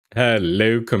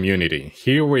Hello community,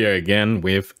 here we are again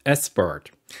with SBERT.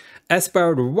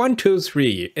 SBERT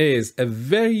 123 is a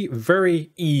very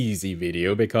easy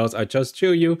video because I just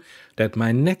show you that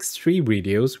my next 3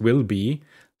 videos will be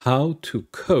how to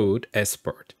code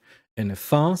SBERT in a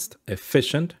fast,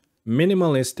 efficient,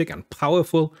 minimalistic and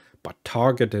powerful but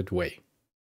targeted way.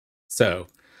 So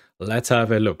let's have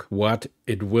a look what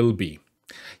it will be.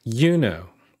 You know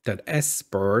that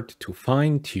SBERT, to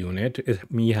fine-tune it,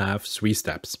 we have 3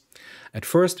 steps. At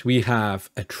first, we have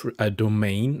a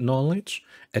domain knowledge,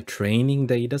 a training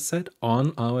data set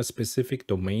on our specific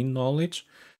domain knowledge.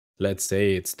 Let's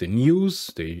say it's the news,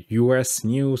 the US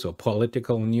news or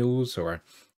political news, or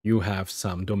you have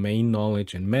some domain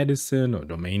knowledge in medicine or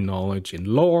domain knowledge in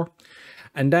law.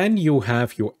 And then you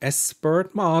have your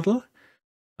SBERT model,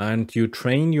 and you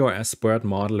train your SBERT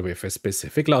model with a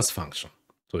specific loss function.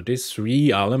 So these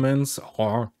 3 elements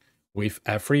are with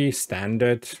every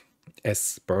standard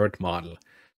SBERT model.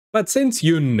 But since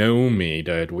you know me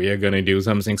that we are going to do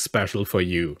something special for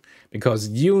you, because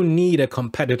you need a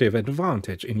competitive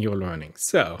advantage in your learning.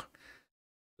 So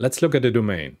let's look at the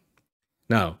domain.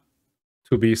 Now,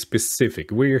 to be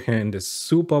specific, we're here in the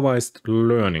supervised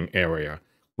learning area.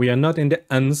 We are not in the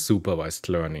unsupervised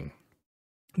learning.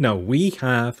 Now, we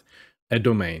have a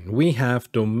domain. We have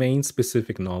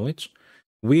domain-specific knowledge.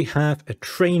 We have a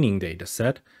training data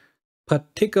set,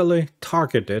 particularly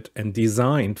targeted and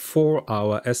designed for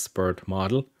our SBERT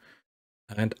model.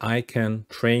 And I can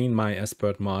train my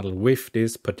SBERT model with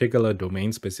this particular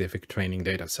domain-specific training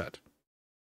data set.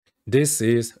 This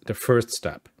is the first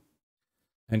step.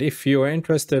 And if you are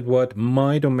interested what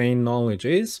my domain knowledge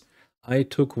is, I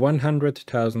took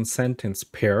 100,000 sentence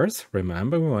pairs.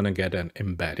 Remember, we want to get an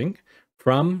embedding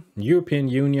from European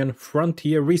Union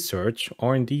Frontier Research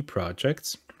R&D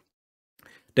projects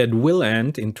that will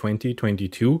end in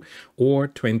 2022 or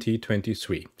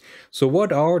 2023. So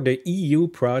what are the EU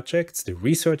projects, the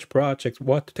research projects,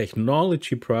 what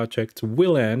technology projects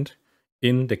will end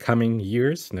in the coming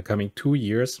years, in the coming 2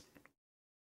 years?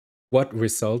 What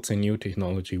results in new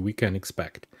technology we can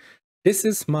expect? This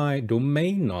is my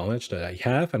domain knowledge that I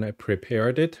have, and I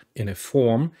prepared it in a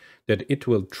form that it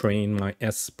will train my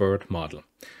SBERT model.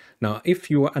 Now,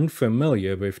 if you are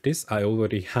unfamiliar with this, I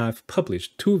already have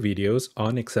published 2 videos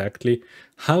on exactly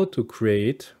how to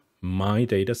create my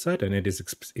dataset, and it is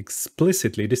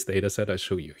explicitly this dataset I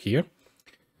show you here.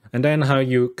 And then how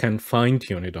you can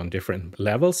fine-tune it on different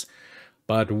levels.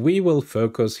 But we will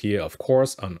focus here, of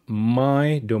course, on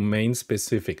my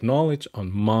domain-specific knowledge, on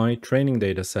my training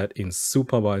data set in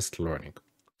supervised learning.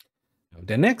 Now,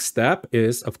 the next step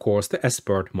is, of course, the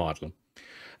SBERT model.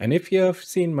 And if you have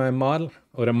seen my model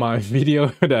or my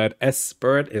video that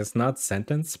SBERT is not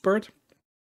sentence SBERT,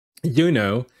 you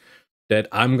know that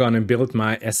I'm going to build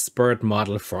my SBERT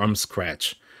model from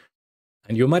scratch.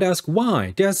 And you might ask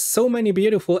why? There's so many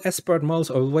beautiful SBERT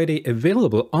models already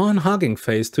available on Hugging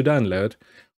Face to download.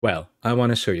 Well, I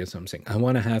want to show you something. I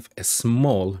want to have a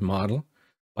small model,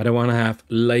 but I want to have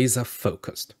laser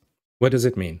focused. What does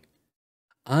it mean?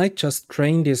 I just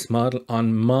trained this model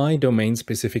on my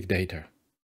domain-specific data.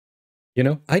 You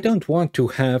know, I don't want to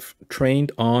have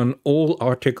trained on all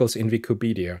articles in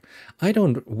Wikipedia. I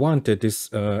don't want that this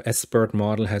SBERT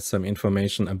model has some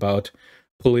information about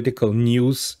political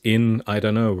news in, I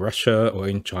don't know, Russia or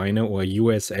in China or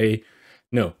USA.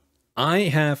 No, I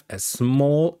have a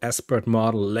small SBERT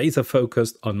model laser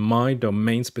focused on my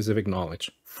domain-specific knowledge,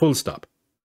 full stop.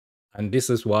 And this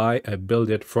is why I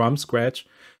built it from scratch.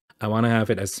 I want to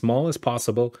have it as small as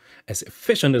possible, as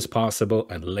efficient as possible,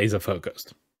 and laser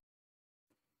focused.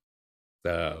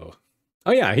 So,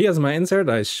 oh yeah, here's my insert.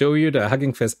 I show you the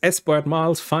Hugging Face SBERT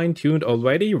models fine-tuned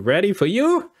already, ready for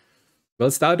you. We'll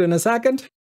start in a second.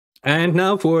 And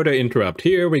now for the interrupt.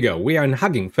 Here we go. We are in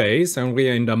Hugging Face and we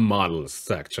are in the models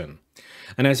section.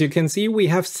 And as you can see, we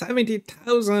have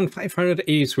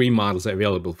 70,583 models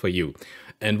available for you.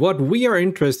 And what we are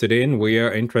interested in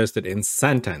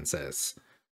sentences.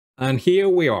 And here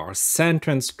we are,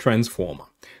 sentence transformer.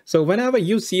 So whenever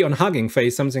you see on Hugging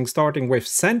Face something starting with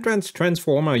sentence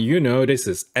transformer, you know this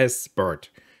is SBERT.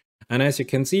 And as you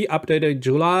can see, updated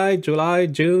July,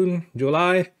 June,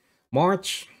 July,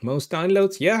 March, most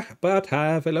downloads, yeah, but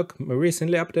have a look,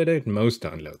 recently updated, most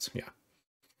downloads, yeah.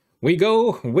 We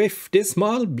go with this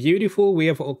model, beautiful, we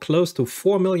have close to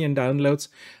 4 million downloads,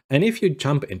 and if you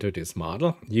jump into this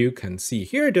model, you can see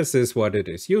here, this is what it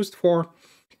is used for,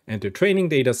 and the training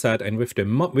data set, and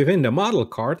within the model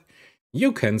card,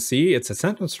 you can see it's a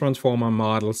sentence transformer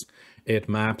models. It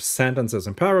maps sentences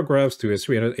and paragraphs to a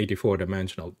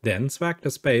 384-dimensional dense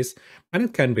vector space, and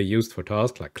it can be used for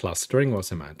tasks like clustering or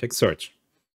semantic search.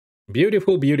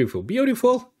 Beautiful, beautiful,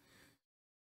 beautiful.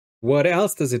 What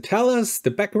else does it tell us?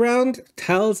 The background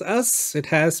tells us it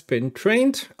has been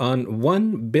trained on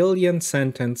 1 billion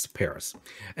sentence pairs.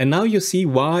 And now you see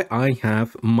why I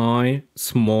have my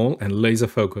small and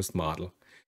laser-focused model.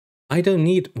 I don't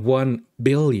need 1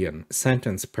 billion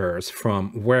sentence pairs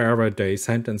from wherever the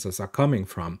sentences are coming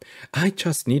from. I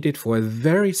just need it for a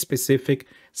very specific,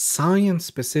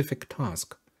 science-specific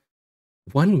task.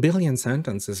 1 billion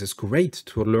sentences is great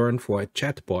to learn for a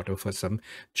chatbot or for some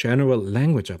general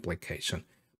language application,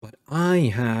 but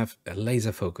I have a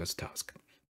laser-focused task.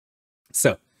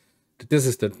 So, this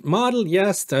is the model,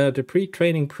 yes, the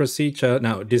pre-training procedure.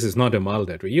 Now, this is not a model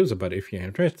that we use, but if you're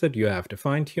interested, you have the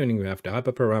fine-tuning, you have the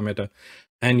hyperparameter,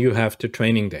 and you have the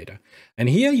training data. And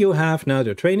here you have now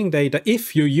the training data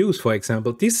if you use, for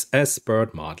example, this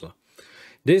SBERT model.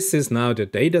 This is now the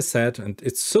data set, and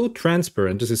it's so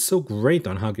transparent. This is so great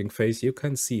on Hugging Face. You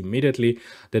can see immediately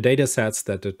the data sets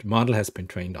that the model has been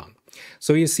trained on.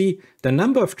 So you see the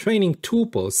number of training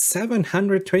tuples,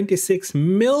 726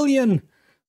 million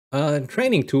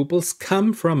training tuples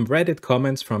come from Reddit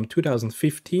comments from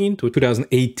 2015 to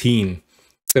 2018.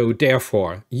 So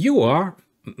therefore, you are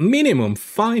minimum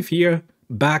 5 years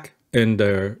back in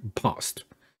the past.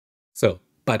 So,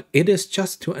 but it is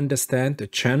just to understand the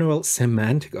general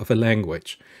semantic of a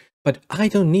language. But I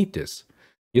don't need this.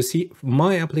 You see,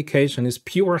 my application is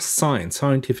pure science,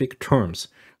 scientific terms.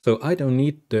 So I don't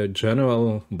need the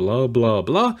general blah, blah,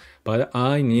 blah, but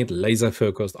I need laser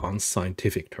focused on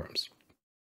scientific terms.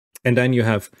 And then you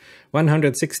have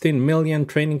 116 million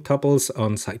training tuples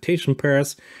on citation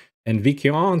pairs and wiki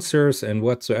answers and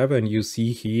whatsoever. And you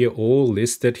see here all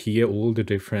listed here, all the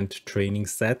different training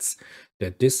sets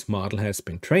that this model has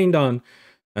been trained on.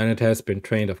 And it has been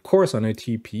trained, of course, on a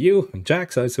TPU and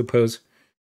JAX, I suppose.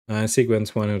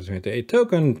 Sequence 128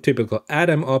 token, typical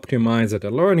Adam optimizer,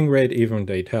 the learning rate, even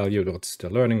they tell you what's the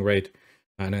learning rate.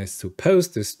 And I suppose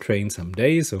this trains some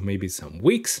days or maybe some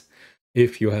weeks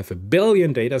if you have a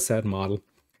billion dataset model.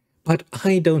 But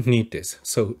I don't need this.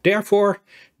 So therefore,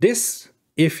 this,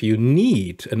 if you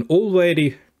need an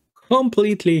already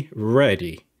completely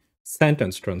ready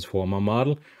sentence transformer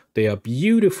model, they are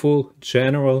beautiful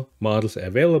general models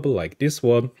available like this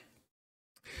one.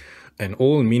 And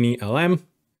all mini LM.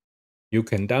 You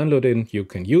can download it, you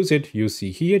can use it. You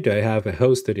see here they have a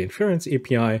hosted inference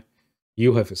API.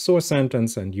 You have a source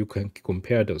sentence and you can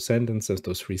compare those sentences,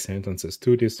 those 3 sentences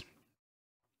to this.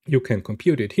 You can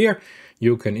compute it here.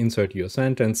 You can insert your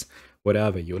sentence,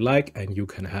 whatever you like, and you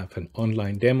can have an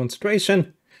online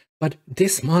demonstration. But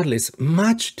this model is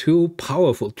much too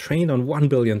powerful, trained on 1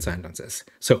 billion sentences.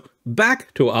 So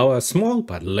back to our small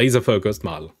but laser-focused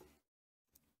model.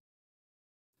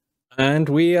 And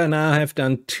we now have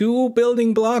done 2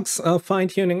 building blocks of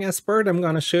fine-tuning SBERT. I'm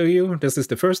going to show you. This is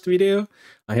the first video.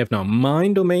 I have now my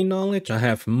domain knowledge. I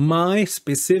have my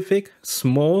specific,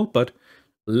 small, but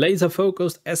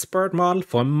laser-focused SBERT model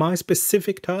for my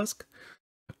specific task.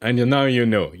 And now you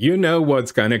know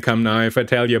what's going to come now if I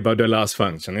tell you about the loss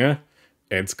function, yeah?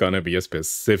 It's going to be a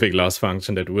specific loss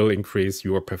function that will increase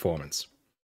your performance.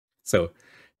 So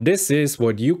this is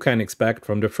what you can expect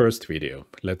from the first video.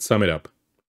 Let's sum it up.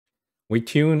 We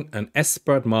tune an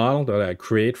SBERT model that I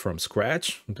create from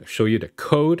scratch. I'll show you the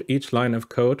code, each line of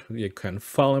code. You can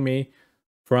follow me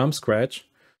from scratch.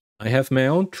 I have my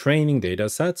own training data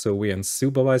set, so we're in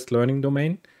supervised learning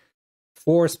domain.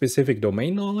 For specific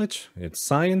domain knowledge, it's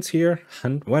science here,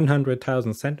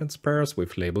 100,000 sentence pairs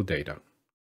with labeled data.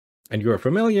 And you are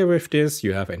familiar with this,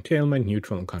 you have entailment,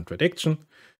 neutral, and contradiction.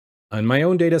 And my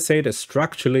own dataset is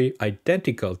structurally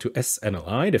identical to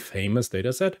SNLI, the famous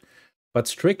dataset, but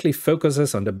strictly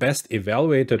focuses on the best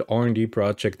evaluated R&D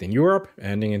project in Europe,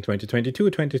 ending in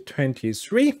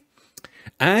 2022-2023.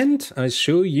 And I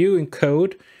show you in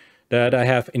code that I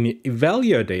have an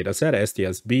evaluator dataset,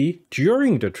 STSb,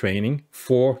 during the training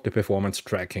for the performance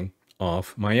tracking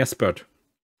of my SBERT.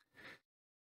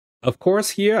 Of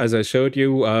course, here, as I showed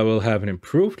you, I will have an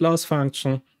improved loss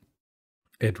function.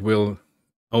 It will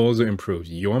also improve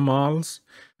your models,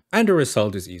 and the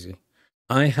result is easy.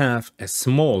 I have a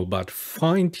small but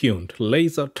fine-tuned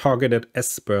laser-targeted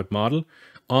SBERT model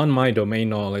on my domain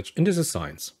knowledge, and this is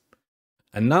science.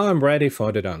 And now I'm ready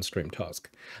for the downstream task.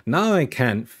 Now I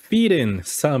can feed in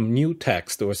some new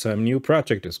text or some new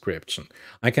project description.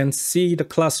 I can see the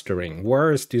clustering.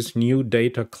 Where is this new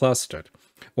data clustered?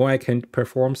 Or I can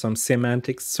perform some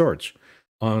semantic search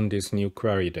on this new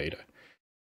query data.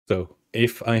 So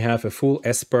if I have a full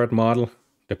SBERT model,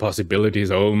 the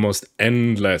possibilities are almost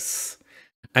endless.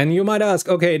 And you might ask,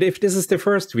 okay, if this is the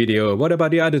first video, what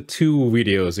about the other 2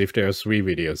 videos, if there's 3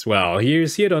 videos? Well, here you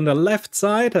see it on the left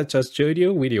side. I just showed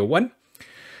you video 1.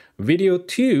 Video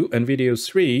 2 and video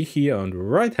 3 here on the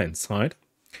right hand side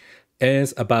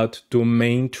is about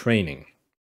domain training.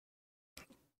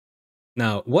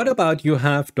 Now, what about you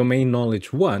have domain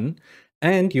knowledge 1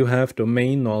 and you have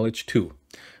domain knowledge 2?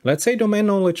 Let's say domain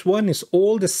knowledge 1 is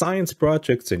all the science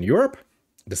projects in Europe,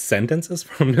 the sentences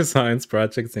from the science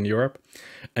projects in Europe.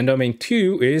 And domain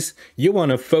 2 is you want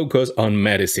to focus on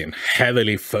medicine,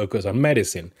 heavily focus on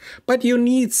medicine. But you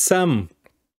need some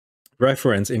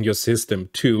reference in your system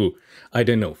to, I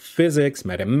don't know, physics,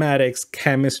 mathematics,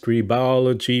 chemistry,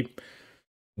 biology,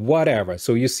 whatever.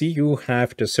 So you see you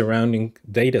have the surrounding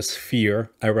data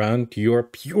sphere around your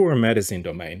pure medicine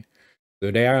domain. So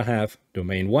there I have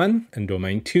domain 1 and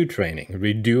domain 2 training.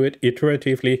 Redo it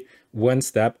iteratively, one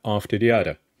step after the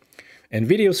other. And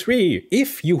video 3,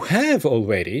 if you have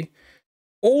already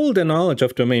all the knowledge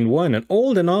of domain 1 and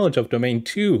all the knowledge of domain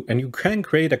 2, and you can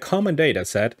create a common data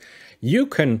set, you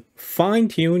can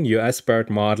fine-tune your SBERT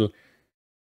model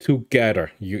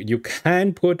together. You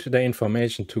can put the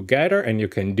information together and you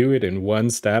can do it in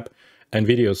one step. And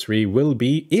video 3 will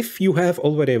be, if you have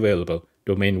already available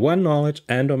domain 1 knowledge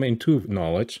and domain 2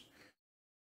 knowledge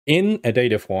in a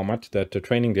data format that the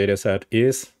training data set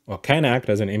is or can act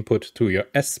as an input to your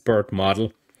SBERT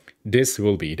model, this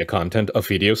will be the content of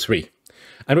video 3.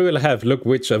 And we will have a look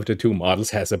which of the two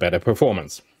models has a better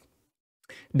performance.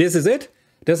 This is it.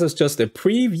 This is just a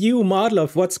preview model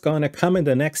of what's going to come in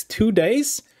the next 2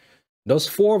 days. Those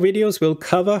 4 videos will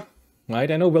cover, I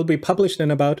don't know, will be published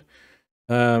in about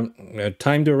a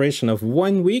time duration of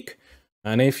 1 week.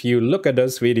 And if you look at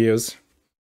those videos,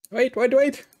 wait.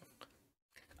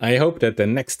 I hope that the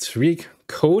next 3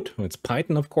 code, it's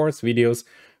Python of course, videos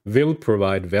will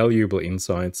provide valuable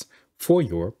insights for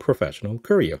your professional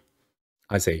career.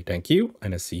 I say thank you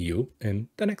and I see you in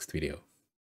the next video.